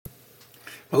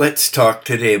Let's talk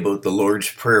today about the Lord's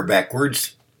Prayer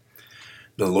backwards.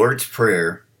 The Lord's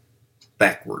Prayer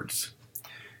backwards.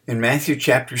 In Matthew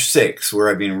chapter 6, where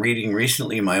I've been reading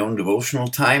recently in my own devotional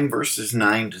time, verses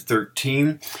 9 to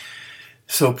 13.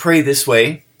 So pray this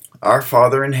way: Our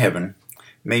Father in heaven,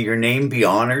 may your name be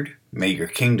honored, may your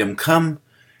kingdom come,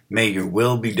 may your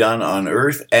will be done on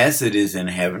earth as it is in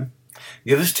heaven.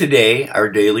 Give us today our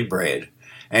daily bread,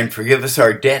 and forgive us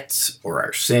our debts or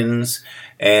our sins,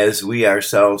 as we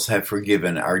ourselves have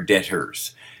forgiven our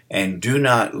debtors. And do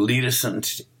not lead us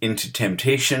into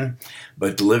temptation,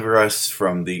 but deliver us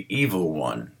from the evil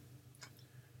one.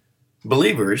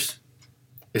 Believers,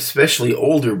 especially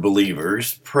older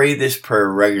believers, pray this prayer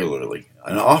regularly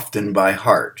and often by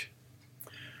heart.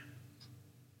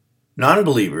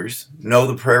 Non-believers know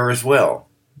the prayer as well.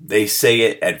 They say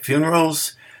it at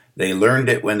funerals. They learned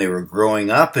it when they were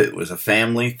growing up. It was a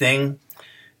family thing.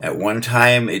 At one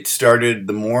time, it started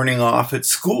the morning off at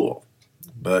school,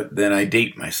 but then I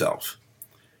date myself.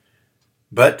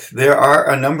 But there are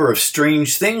a number of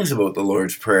strange things about the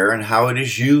Lord's Prayer and how it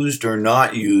is used or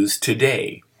not used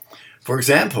today. For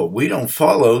example, we don't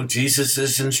follow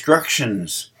Jesus'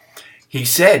 instructions. He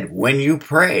said, when you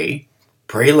pray,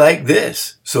 pray like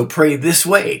this, so pray this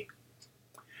way.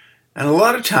 And a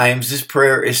lot of times this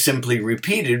prayer is simply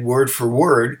repeated word for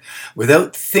word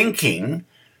without thinking,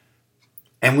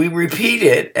 and we repeat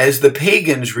it as the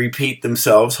pagans repeat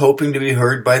themselves, hoping to be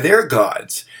heard by their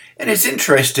gods. And it's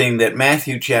interesting that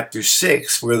Matthew chapter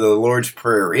 6, where the Lord's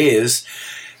Prayer is,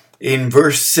 in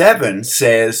verse 7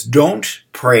 says, don't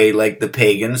pray like the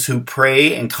pagans who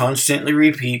pray and constantly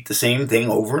repeat the same thing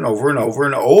over and over and over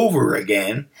and over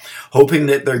again, hoping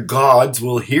that their gods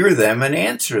will hear them and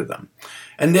answer them.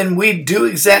 And then we do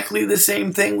exactly the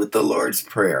same thing with the Lord's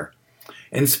Prayer,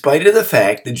 in spite of the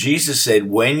fact that Jesus said,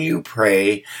 when you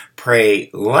pray, pray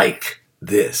like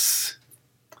this.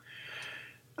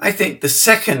 I think the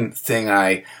second thing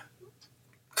I'm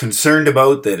concerned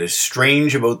about that is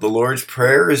strange about the Lord's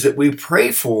Prayer is that we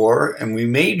pray for and we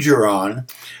major on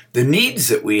the needs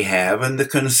that we have and the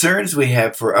concerns we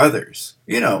have for others.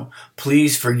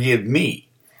 Please forgive me.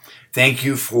 Thank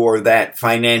you for that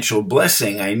financial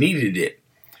blessing. I needed it.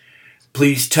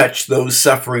 Please touch those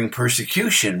suffering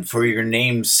persecution for your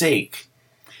name's sake.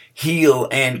 Heal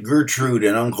Aunt Gertrude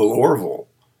and Uncle Orville.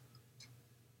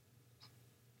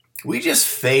 We just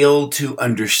fail to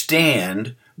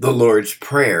understand the Lord's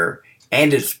Prayer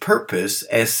and its purpose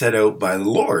as set out by the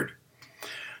Lord.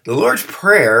 The Lord's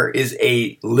Prayer is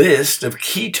a list of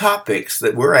key topics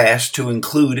that we're asked to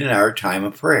include in our time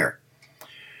of prayer.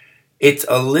 It's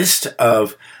a list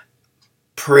of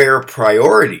prayer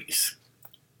priorities,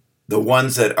 the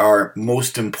ones that are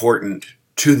most important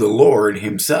to the Lord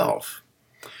himself.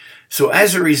 So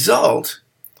as a result,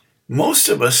 most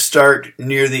of us start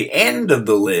near the end of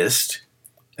the list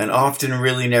and often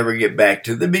really never get back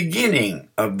to the beginning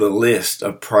of the list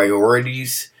of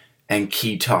priorities and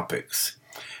key topics.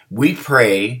 We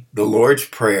pray the Lord's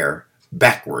Prayer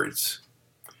backwards.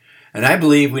 And I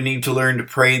believe we need to learn to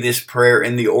pray this prayer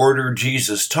in the order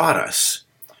Jesus taught us.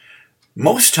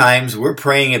 Most times we're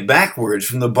praying it backwards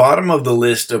from the bottom of the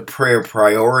list of prayer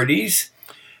priorities,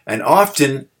 and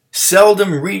often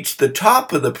seldom reach the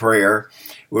top of the prayer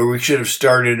where we should have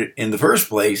started in the first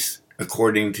place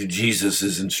according to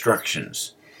Jesus'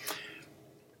 instructions.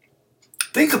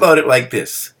 Think about it like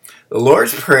this. The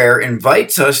Lord's Prayer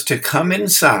invites us to come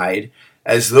inside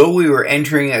as though we were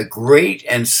entering a great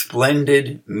and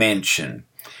splendid mansion.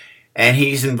 And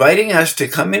he's inviting us to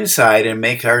come inside and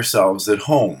make ourselves at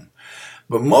home.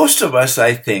 But most of us,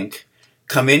 I think,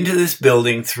 come into this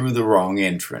building through the wrong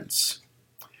entrance.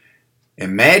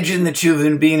 Imagine that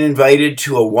you've been invited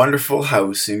to a wonderful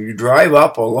house and you drive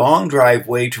up a long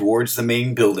driveway towards the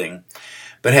main building,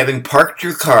 but having parked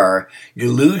your car, you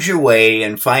lose your way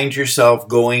and find yourself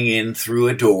going in through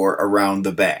a door around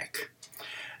the back.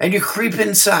 And you creep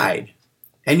inside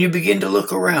and you begin to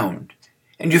look around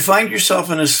and you find yourself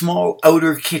in a small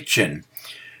outer kitchen.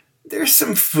 There's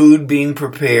some food being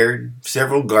prepared,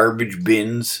 several garbage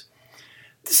bins.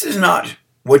 This is not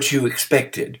what you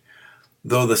expected,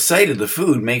 though the sight of the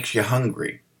food makes you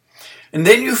hungry. And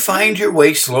then you find your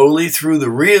way slowly through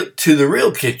to the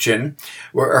real kitchen,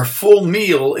 where our full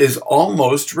meal is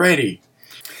almost ready.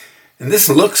 And this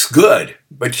looks good,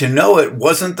 but you know it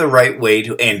wasn't the right way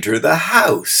to enter the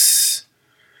house.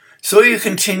 So you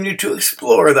continue to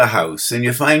explore the house, and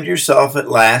you find yourself at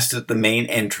last at the main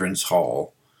entrance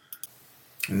hall.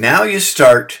 Now you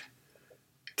start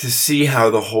to see how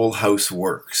the whole house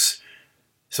works.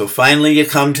 So finally you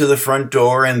come to the front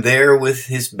door, and there with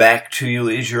his back to you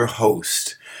is your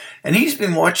host. And he's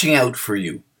been watching out for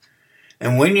you.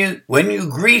 And when you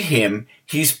greet him,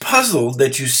 he's puzzled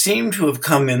that you seem to have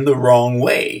come in the wrong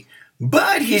way,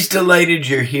 but he's delighted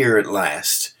you're here at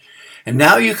last. And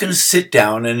now you can sit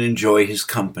down and enjoy his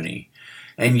company.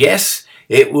 And yes,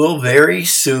 it will very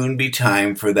soon be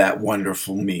time for that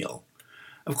wonderful meal.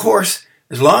 Of course,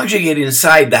 as long as you get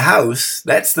inside the house,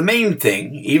 that's the main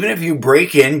thing, even if you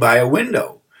break in by a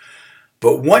window.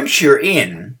 But once you're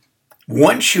in,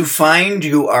 once you find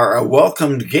you are a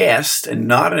welcomed guest and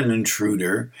not an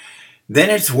intruder, then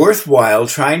it's worthwhile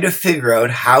trying to figure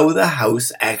out how the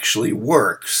house actually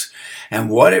works and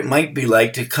what it might be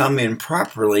like to come in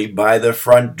properly by the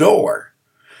front door.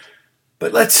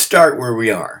 But let's start where we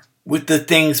are, with the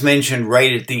things mentioned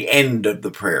right at the end of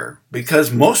the prayer,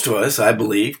 because most of us, I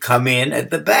believe, come in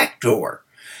at the back door.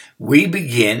 We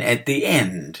begin at the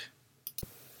end.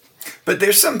 But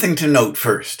there's something to note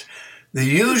first. The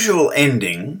usual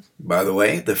ending, by the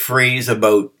way, the phrase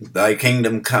about the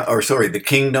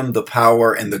kingdom, the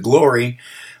power, and the glory,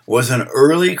 was an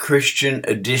early Christian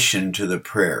addition to the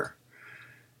prayer.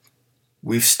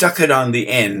 We've stuck it on the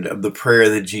end of the prayer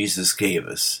that Jesus gave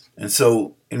us. And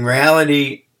so, in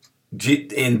reality,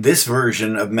 in this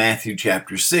version of Matthew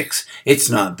chapter 6, it's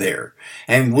not there.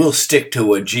 And we'll stick to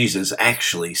what Jesus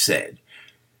actually said.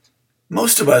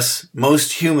 Most of us,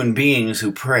 most human beings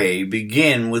who pray,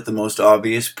 begin with the most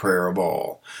obvious prayer of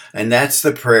all. And that's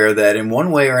the prayer that in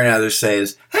one way or another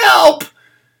says, "Help!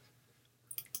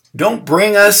 Don't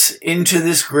bring us into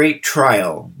this great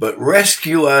trial, but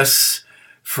rescue us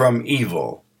from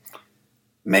evil."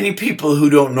 Many people who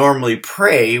don't normally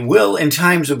pray will, in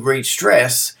times of great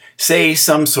stress, say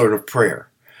some sort of prayer.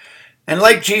 And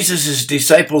like Jesus'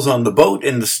 disciples on the boat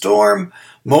in the storm,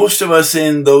 most of us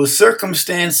in those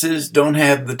circumstances don't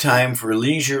have the time for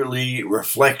leisurely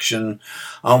reflection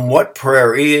on what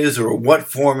prayer is or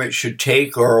what form it should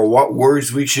take or what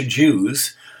words we should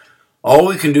use. All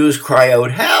we can do is cry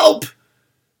out, "Help!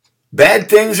 Bad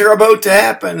things are about to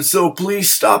happen, so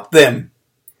please stop them.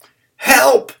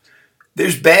 Help!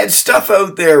 There's bad stuff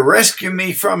out there. Rescue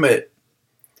me from it."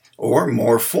 Or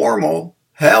more formal,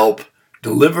 "Help!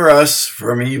 Deliver us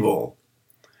from evil."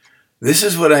 This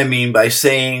is what I mean by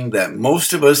saying that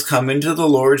most of us come into the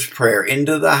Lord's Prayer,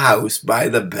 into the house, by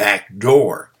the back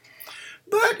door.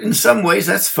 But in some ways,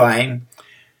 that's fine.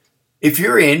 If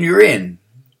you're in, you're in.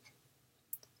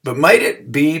 But might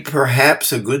it be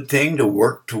perhaps a good thing to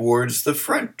work towards the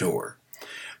front door?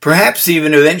 Perhaps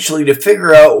even eventually to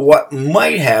figure out what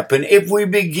might happen if we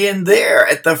begin there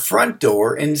at the front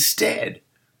door instead.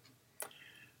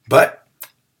 But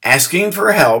asking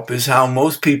for help is how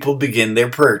most people begin their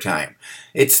prayer time.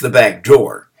 It's the back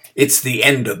door. It's the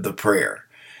end of the prayer.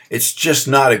 It's just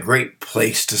not a great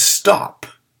place to stop.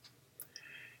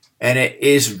 And it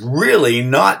is really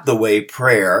not the way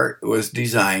prayer was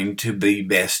designed to be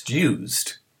best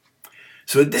used.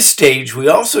 So at this stage, we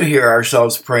also hear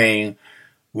ourselves praying,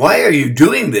 "Why are you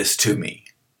doing this to me?"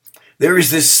 There is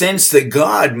this sense that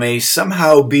God may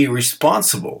somehow be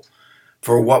responsible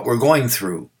for what we're going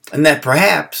through. And that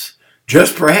perhaps,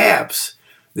 just perhaps,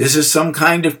 this is some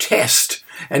kind of test,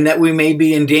 and that we may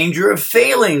be in danger of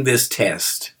failing this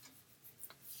test.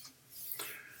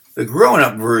 The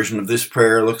grown-up version of this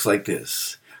prayer looks like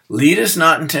this: "Lead us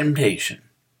not in temptation."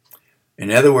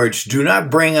 In other words, do not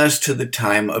bring us to the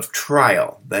time of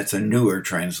trial. That's a newer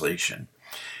translation.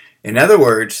 In other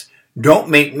words, don't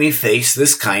make me face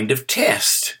this kind of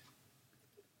test.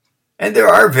 And there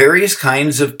are various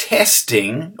kinds of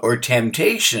testing or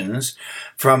temptations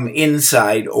from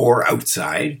inside or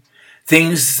outside.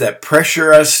 Things that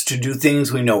pressure us to do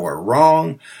things we know are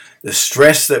wrong, the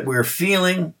stress that we're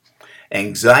feeling,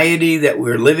 anxiety that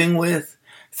we're living with,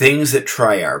 things that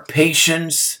try our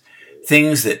patience,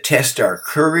 things that test our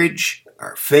courage,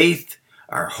 our faith,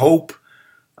 our hope,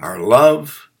 our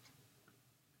love.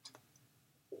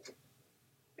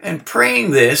 And praying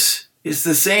this is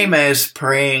the same as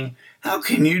praying, "How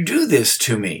can you do this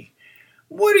to me?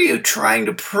 What are you trying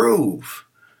to prove?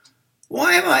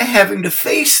 Why am I having to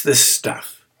face this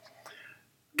stuff?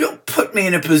 Don't put me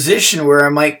in a position where I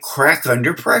might crack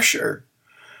under pressure.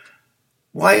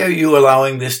 Why are you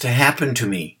allowing this to happen to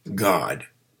me, God?"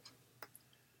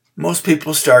 Most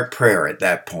people start prayer at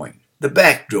that point, the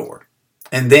back door,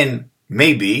 and then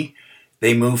maybe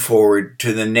they move forward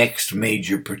to the next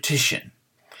major petition.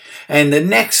 And the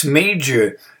next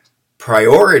major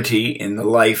priority in the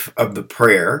life of the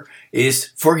prayer is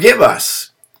 "Forgive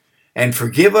us, and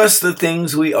forgive us the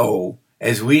things we owe,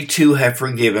 as we too have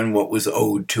forgiven what was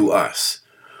owed to us."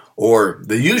 Or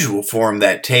the usual form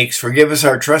that takes, "Forgive us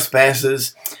our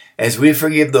trespasses, as we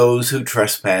forgive those who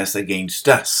trespass against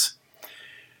us."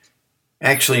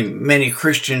 Actually, many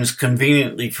Christians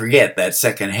conveniently forget that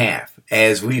second half,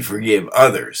 as we forgive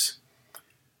others.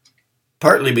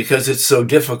 Partly because it's so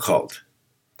difficult.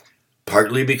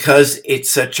 Partly because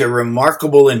it's such a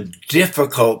remarkable and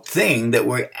difficult thing that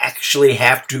we actually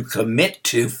have to commit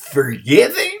to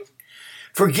forgiving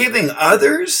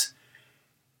others,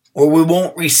 or we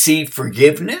won't receive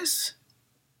forgiveness.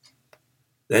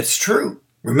 That's true.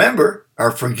 Remember,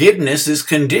 our forgiveness is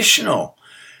conditional.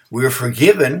 We are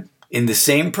forgiven in the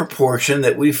same proportion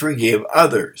that we forgive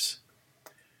others.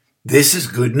 This is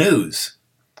good news.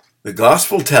 The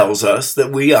gospel tells us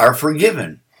that we are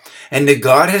forgiven, and that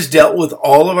God has dealt with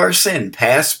all of our sin,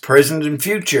 past, present, and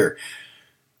future.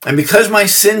 And because my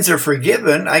sins are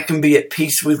forgiven, I can be at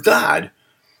peace with God.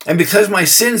 And because my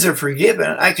sins are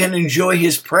forgiven, I can enjoy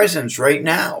His presence right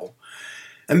now.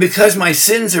 And because my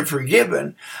sins are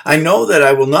forgiven, I know that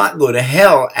I will not go to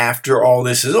hell after all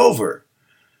this is over.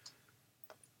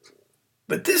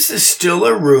 But this is still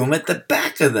a room at the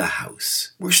back of the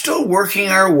house. We're still working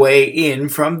our way in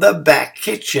from the back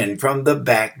kitchen, from the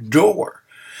back door.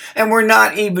 And we're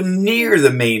not even near the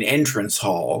main entrance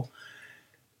hall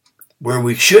where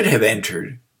we should have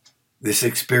entered this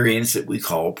experience that we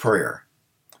call prayer.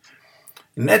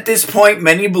 And at this point,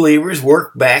 many believers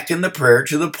work back in the prayer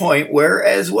to the point where,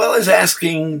 as well as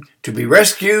asking to be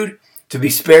rescued, to be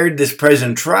spared this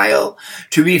present trial,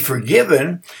 to be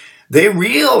forgiven, they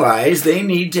realize they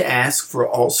need to ask for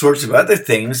all sorts of other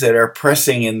things that are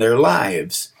pressing in their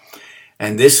lives.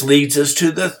 And this leads us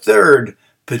to the third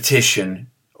petition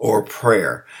or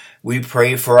prayer. We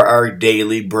pray for our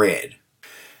daily bread.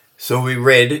 So we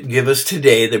read, "Give us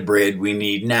today the bread we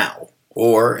need now."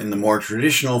 Or, in the more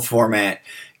traditional format,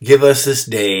 "Give us this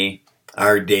day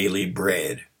our daily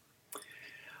bread."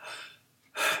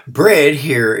 Bread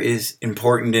here is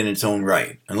important in its own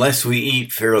right. Unless we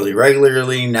eat fairly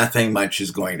regularly, nothing much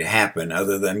is going to happen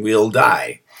other than we'll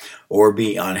die or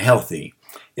be unhealthy.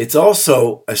 It's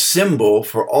also a symbol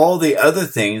for all the other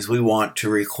things we want to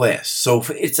request. So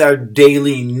it's our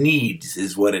daily needs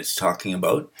is what it's talking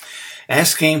about.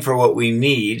 Asking for what we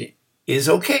need is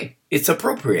okay. It's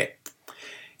appropriate.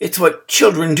 It's what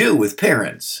children do with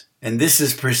parents. And this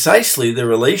is precisely the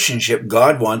relationship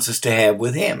God wants us to have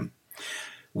with Him.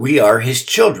 We are His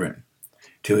children.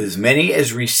 To as many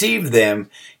as receive them,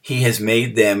 He has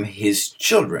made them His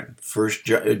children.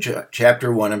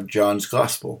 Chapter 1 of John's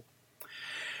Gospel.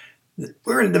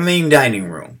 We're in the main dining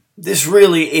room. This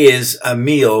really is a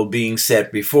meal being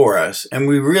set before us, and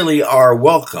we really are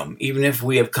welcome, even if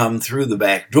we have come through the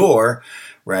back door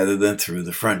rather than through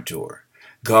the front door.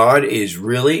 God is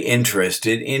really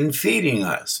interested in feeding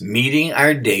us, meeting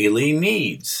our daily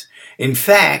needs. In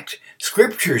fact,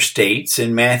 Scripture states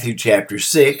in Matthew chapter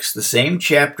 6, the same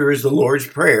chapter as the Lord's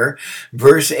Prayer,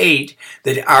 verse 8,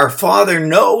 that our Father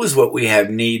knows what we have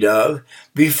need of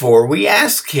before we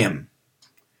ask Him.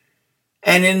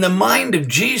 And in the mind of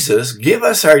Jesus, "Give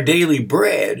us our daily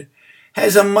bread,"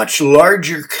 has a much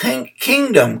larger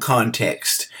kingdom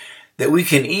context that we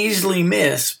can easily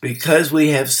miss because we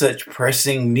have such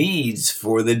pressing needs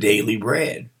for the daily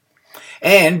bread.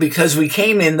 And because we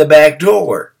came in the back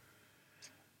door.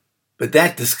 But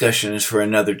that discussion is for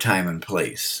another time and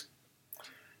place.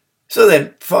 So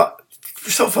then,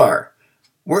 so far,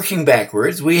 working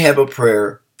backwards, we have a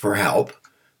prayer for help.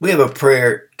 We have a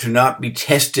prayer to not be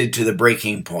tested to the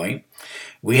breaking point.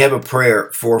 We have a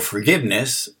prayer for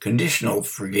forgiveness, conditional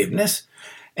forgiveness.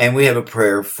 And we have a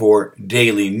prayer for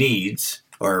daily needs,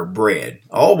 or bread.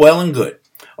 All well and good.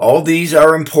 All these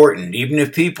are important, even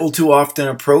if people too often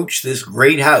approach this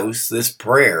great house, this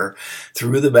prayer,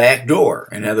 through the back door.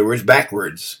 In other words,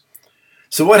 backwards.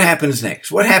 So what happens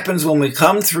next? What happens when we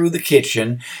come through the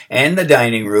kitchen and the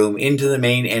dining room into the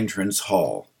main entrance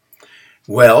hall?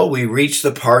 Well, we reach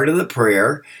the part of the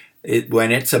prayer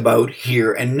when it's about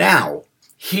here and now.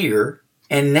 Here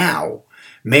and now.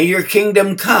 May your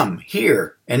kingdom come,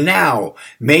 here and now.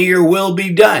 May your will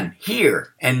be done,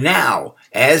 here and now.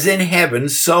 As in heaven,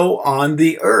 so on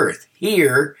the earth,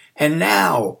 here and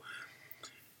now.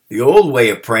 The old way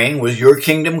of praying was, "Your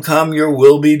kingdom come, your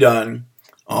will be done,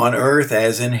 on earth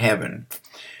as in heaven."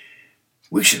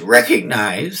 We should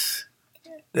recognize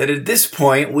that at this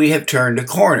point we have turned a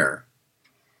corner.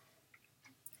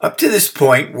 Up to this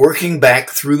point, working back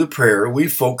through the prayer, we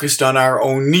focused on our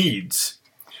own needs.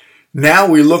 Now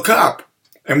we look up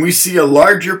and we see a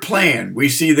larger plan. We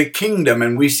see the kingdom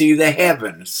and we see the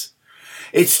heavens.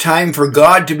 It's time for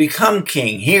God to become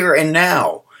king here and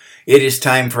now. It is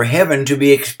time for heaven to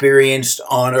be experienced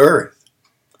on earth.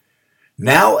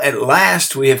 Now at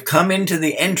last we have come into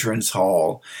the entrance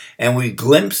hall and we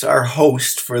glimpse our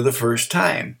host for the first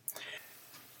time.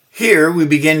 Here we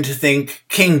begin to think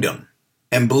kingdom.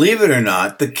 And believe it or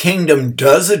not, the kingdom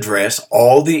does address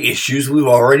all the issues we've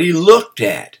already looked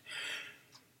at.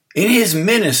 In his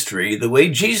ministry, the way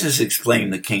Jesus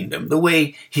explained the kingdom, the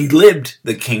way he lived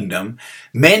the kingdom,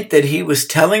 meant that he was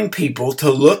telling people to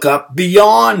look up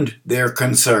beyond their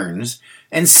concerns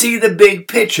and see the big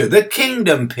picture, the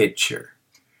kingdom picture.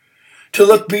 To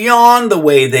look beyond the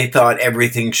way they thought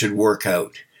everything should work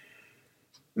out.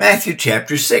 Matthew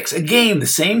chapter 6, again, the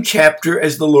same chapter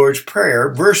as the Lord's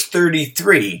Prayer, verse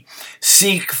 33,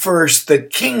 seek first the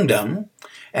kingdom,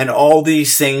 and all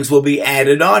these things will be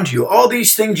added onto you. All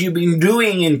these things you've been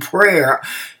doing in prayer,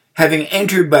 having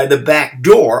entered by the back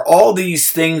door, all these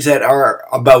things that are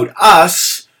about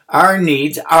us, our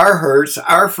needs, our hurts,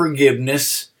 our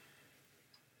forgiveness,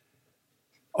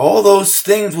 all those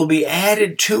things will be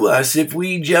added to us if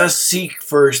we just seek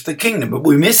first the kingdom. But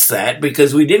we miss that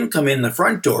because we didn't come in the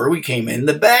front door, we came in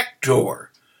the back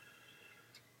door.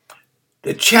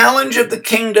 The challenge of the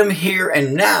kingdom here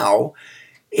and now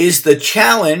is the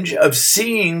challenge of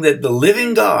seeing that the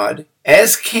living God,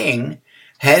 as King,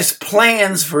 has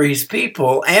plans for his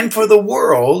people and for the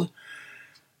world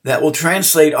that will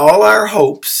translate all our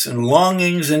hopes and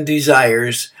longings and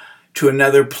desires to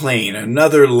another plane,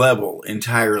 another level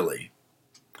entirely.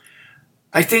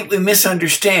 I think we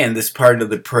misunderstand this part of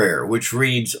the prayer, which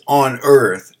reads, on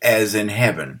earth as in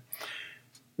heaven.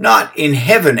 Not in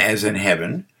heaven as in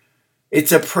heaven.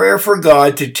 It's a prayer for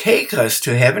God to take us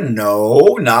to heaven.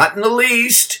 No, not in the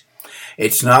least.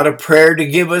 It's not a prayer to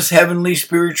give us heavenly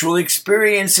spiritual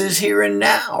experiences here and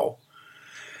now.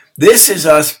 This is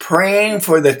us praying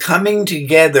for the coming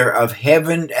together of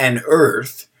heaven and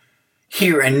earth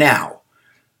here and now,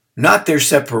 not their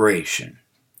separation.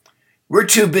 We're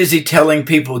too busy telling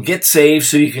people, get saved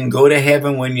so you can go to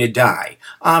heaven when you die.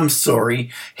 I'm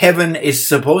sorry, heaven is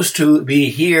supposed to be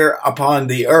here upon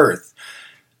the earth,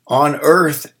 on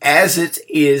earth as it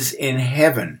is in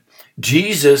heaven.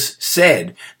 Jesus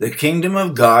said, the kingdom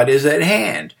of God is at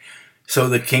hand. So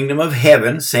the kingdom of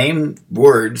heaven, same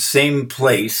word, same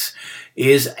place,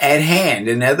 is at hand.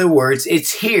 In other words,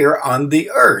 it's here on the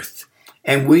earth.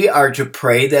 And we are to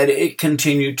pray that it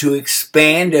continue to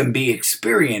expand and be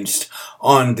experienced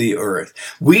on the earth.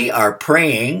 We are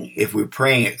praying, if we're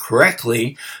praying it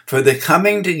correctly, for the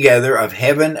coming together of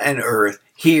heaven and earth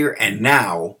here and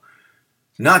now,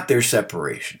 not their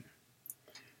separation.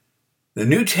 The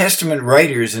New Testament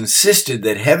writers insisted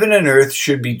that heaven and earth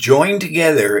should be joined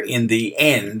together in the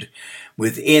end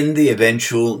within the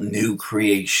eventual new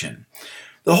creation.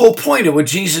 The whole point of what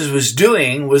Jesus was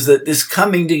doing was that this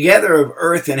coming together of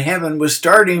earth and heaven was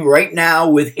starting right now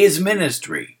with his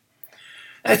ministry.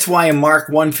 That's why in Mark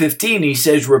 1:15 he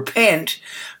says, repent,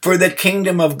 for the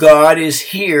kingdom of God is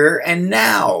here and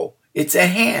now. It's at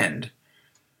hand.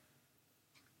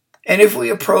 And if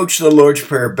we approach the Lord's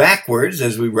Prayer backwards,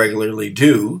 as we regularly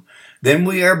do, then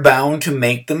we are bound to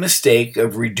make the mistake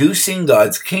of reducing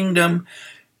God's kingdom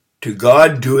to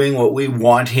God doing what we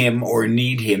want him or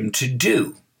need him to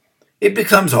do. It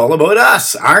becomes all about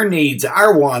us, our needs,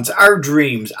 our wants, our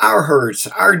dreams, our hurts,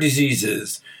 our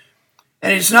diseases.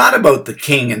 And it's not about the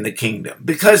king and the kingdom,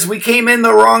 because we came in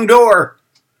the wrong door.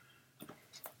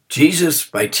 Jesus,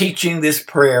 by teaching this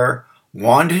prayer,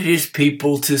 wanted his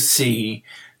people to see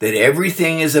that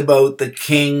everything is about the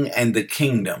king and the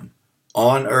kingdom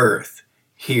on earth,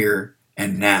 here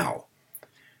and now.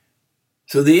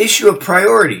 So the issue of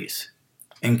priorities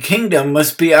and kingdom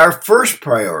must be our first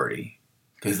priority,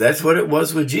 because that's what it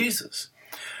was with Jesus.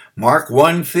 Mark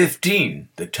 1:15,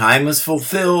 the time is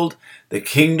fulfilled, the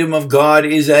kingdom of God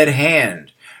is at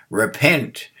hand.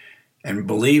 Repent and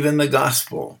believe in the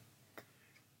gospel.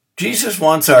 Jesus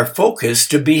wants our focus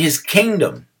to be his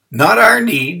kingdom, not our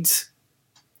needs,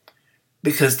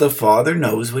 because the Father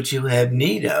knows what you have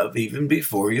need of even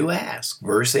before you ask.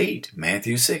 Verse 8,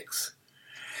 Matthew 6.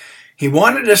 He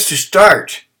wanted us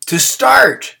to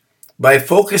start by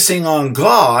focusing on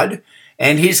God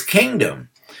and his kingdom,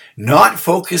 not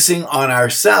focusing on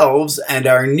ourselves and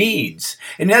our needs.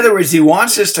 In other words, he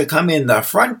wants us to come in the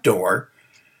front door,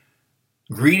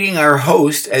 greeting our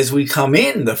host as we come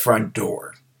in the front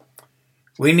door.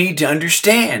 We need to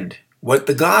understand what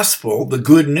the gospel, the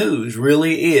good news,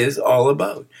 really is all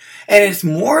about. And it's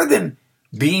more than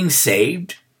being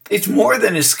saved. It's more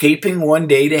than escaping one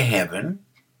day to heaven.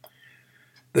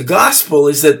 The gospel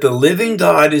is that the living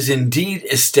God is indeed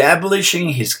establishing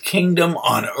his kingdom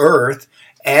on earth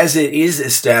as it is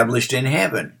established in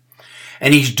heaven.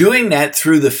 And he's doing that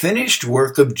through the finished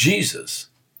work of Jesus.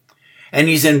 And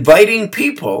he's inviting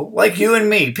people like you and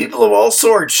me, people of all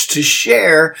sorts, to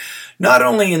share not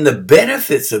only in the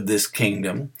benefits of this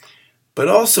kingdom, but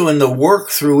also in the work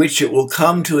through which it will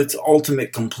come to its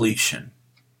ultimate completion.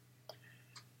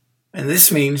 And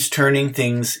this means turning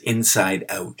things inside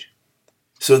out,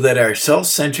 so that our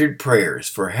self-centered prayers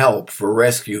for help, for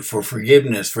rescue, for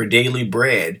forgiveness, for daily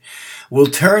bread will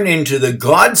turn into the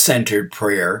God-centered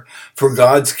prayer for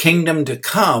God's kingdom to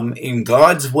come in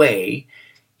God's way,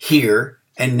 here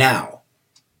and now.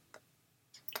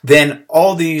 Then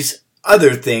all these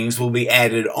other things will be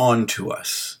added on to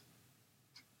us.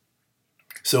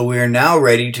 So we are now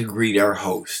ready to greet our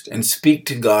host and speak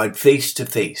to God face to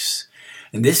face.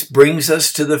 And this brings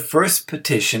us to the first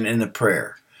petition in the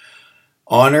prayer.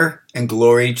 Honor and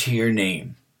glory to your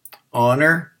name.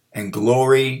 Honor and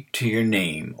glory to your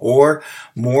name. Or,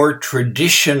 more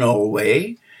traditional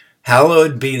way,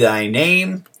 hallowed be thy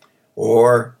name,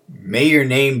 or may your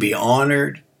name be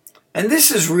honored. And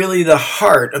this is really the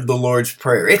heart of the Lord's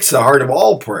Prayer. It's the heart of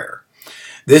all prayer.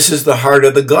 This is the heart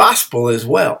of the gospel as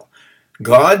well.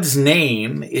 God's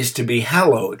name is to be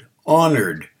hallowed,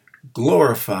 honored,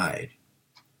 glorified.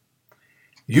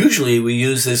 Usually we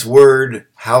use this word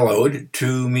hallowed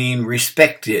to mean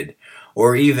respected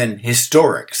or even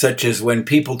historic, such as when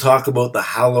people talk about the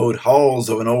hallowed halls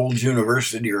of an old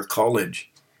university or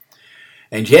college.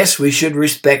 And yes, we should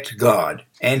respect God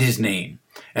and his name.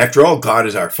 After all, God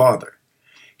is our Father.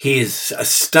 He is a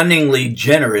stunningly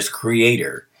generous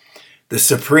creator, the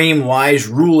supreme wise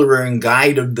ruler and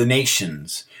guide of the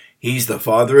nations. He's the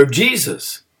Father of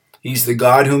Jesus. He's the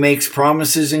God who makes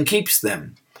promises and keeps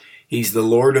them. He's the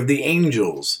Lord of the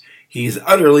angels. He's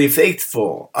utterly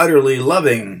faithful, utterly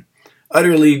loving,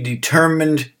 utterly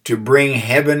determined to bring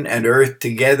heaven and earth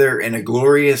together in a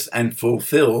glorious and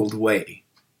fulfilled way.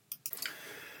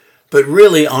 But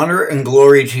really, honor and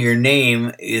glory to your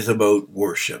name is about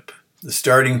worship. The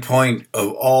starting point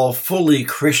of all fully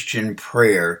Christian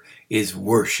prayer is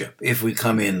worship, if we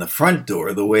come in the front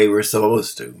door the way we're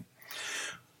supposed to.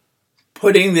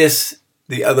 Putting this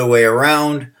the other way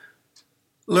around,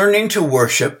 learning to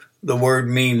worship, the word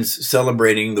means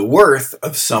celebrating the worth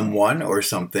of someone or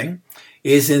something,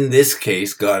 is in this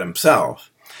case God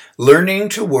himself. Learning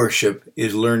to worship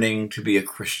is learning to be a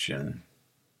Christian.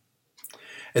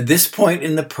 At this point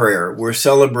in the prayer, we're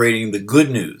celebrating the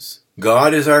good news.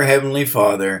 God is our Heavenly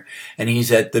Father, and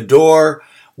he's at the door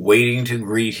waiting to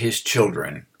greet his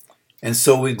children. And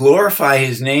so we glorify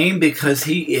his name because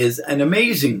he is an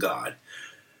amazing God.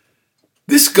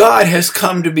 This God has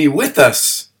come to be with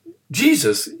us.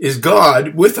 Jesus is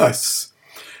God with us.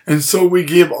 And so we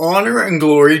give honor and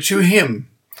glory to him.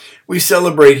 We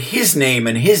celebrate his name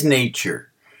and his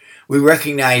nature. We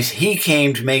recognize he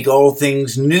came to make all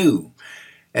things new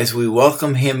as we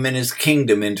welcome him and his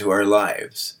kingdom into our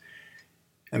lives.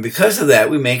 And because of that,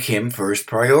 we make him first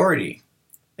priority.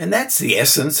 And that's the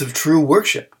essence of true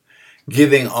worship,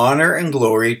 giving honor and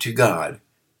glory to God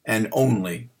and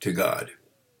only to God.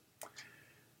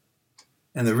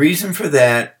 And the reason for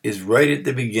that is right at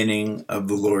the beginning of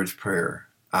the Lord's Prayer,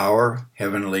 our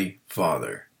Heavenly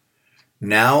Father.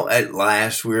 Now at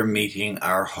last we're meeting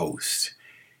our host.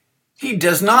 He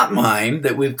does not mind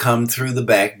that we've come through the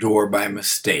back door by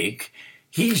mistake.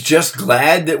 He's just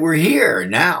glad that we're here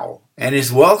now and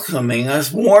is welcoming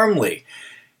us warmly.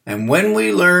 And when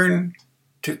we learn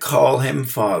to call him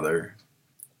Father,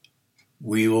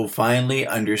 we will finally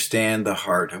understand the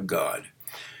heart of God.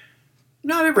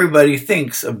 Not everybody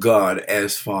thinks of God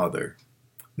as Father.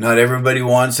 Not everybody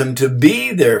wants him to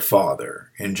be their Father.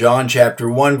 In John chapter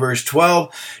 1, verse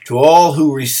 12, to all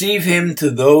who receive him,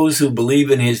 to those who believe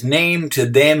in his name, to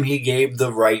them he gave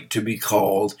the right to be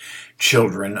called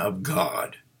children of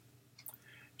God.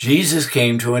 Jesus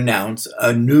came to announce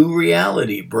a new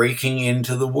reality breaking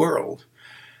into the world,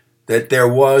 that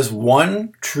there was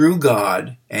one true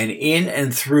God, and in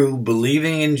and through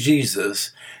believing in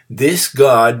Jesus, this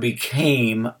God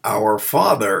became our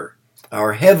Father,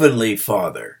 our Heavenly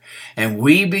Father, and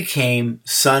we became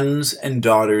sons and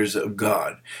daughters of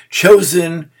God,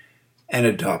 chosen and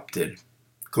adopted,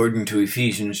 according to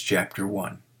Ephesians chapter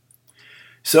 1.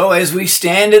 So as we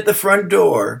stand at the front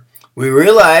door, we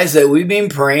realize that we've been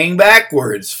praying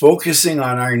backwards, focusing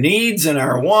on our needs and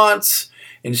our wants,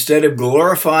 instead of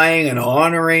glorifying and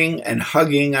honoring and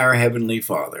hugging our Heavenly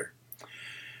Father.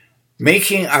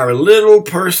 Making our little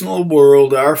personal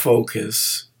world our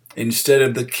focus, instead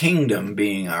of the kingdom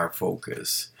being our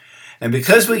focus. And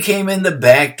because we came in the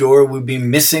back door, we'd be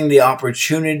missing the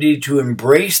opportunity to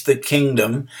embrace the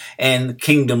kingdom and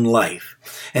kingdom life,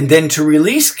 and then to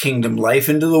release kingdom life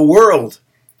into the world,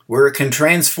 where it can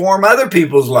transform other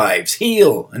people's lives,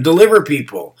 heal and deliver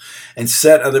people, and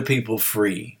set other people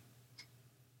free.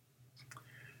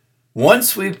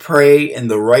 Once we pray in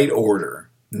the right order,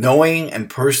 knowing and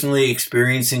personally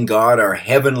experiencing God, our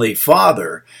Heavenly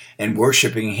Father, and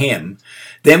worshiping Him,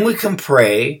 then we can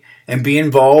pray and be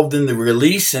involved in the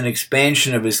release and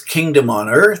expansion of His kingdom on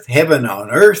earth, heaven on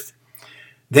earth.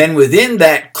 Then within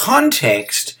that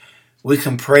context, we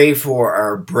can pray for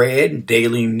our bread,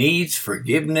 daily needs,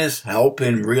 forgiveness, help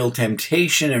in real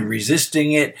temptation and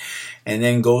resisting it, and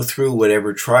then go through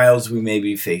whatever trials we may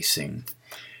be facing.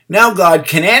 Now God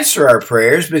can answer our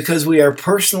prayers because we are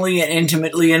personally and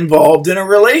intimately involved in a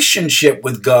relationship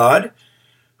with God,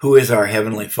 who is our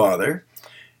Heavenly Father,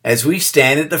 as we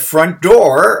stand at the front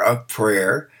door of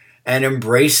prayer and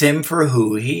embrace Him for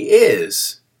who He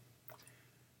is.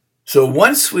 So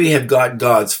once we have got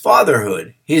God's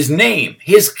fatherhood, His name,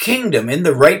 His kingdom in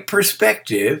the right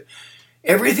perspective,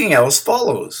 everything else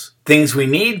follows. Things we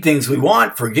need, things we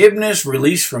want, forgiveness,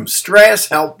 release from stress,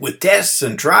 help with tests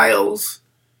and trials.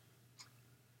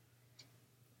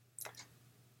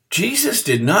 Jesus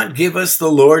did not give us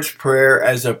the Lord's Prayer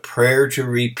as a prayer to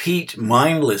repeat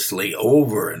mindlessly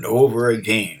over and over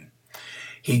again.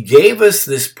 He gave us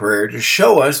this prayer to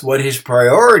show us what His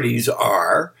priorities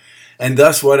are, and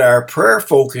thus what our prayer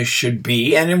focus should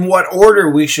be, and in what order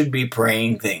we should be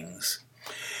praying things.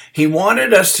 He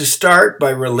wanted us to start by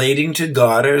relating to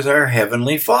God as our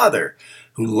Heavenly Father,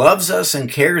 who loves us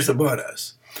and cares about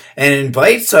us, and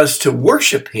invites us to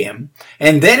worship Him,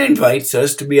 and then invites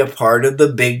us to be a part of the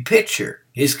big picture,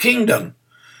 His kingdom.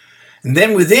 And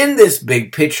then within this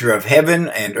big picture of heaven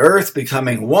and earth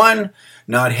becoming one,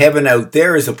 not heaven out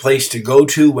there as a place to go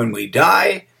to when we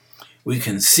die, we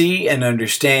can see and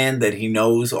understand that He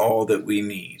knows all that we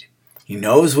need. He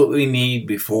knows what we need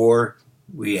before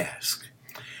we ask.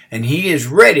 And He is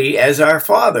ready as our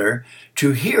Father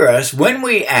to hear us when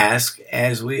we ask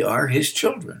as we are His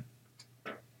children.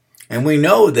 And we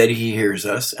know that He hears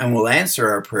us and will answer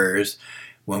our prayers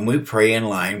when we pray in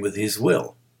line with His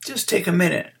will. Just take a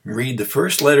minute and read the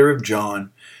first letter of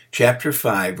John, chapter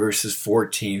 5, verses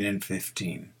 14 and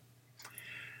 15.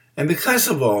 And because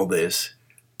of all this,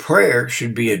 prayer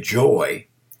should be a joy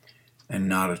and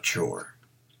not a chore.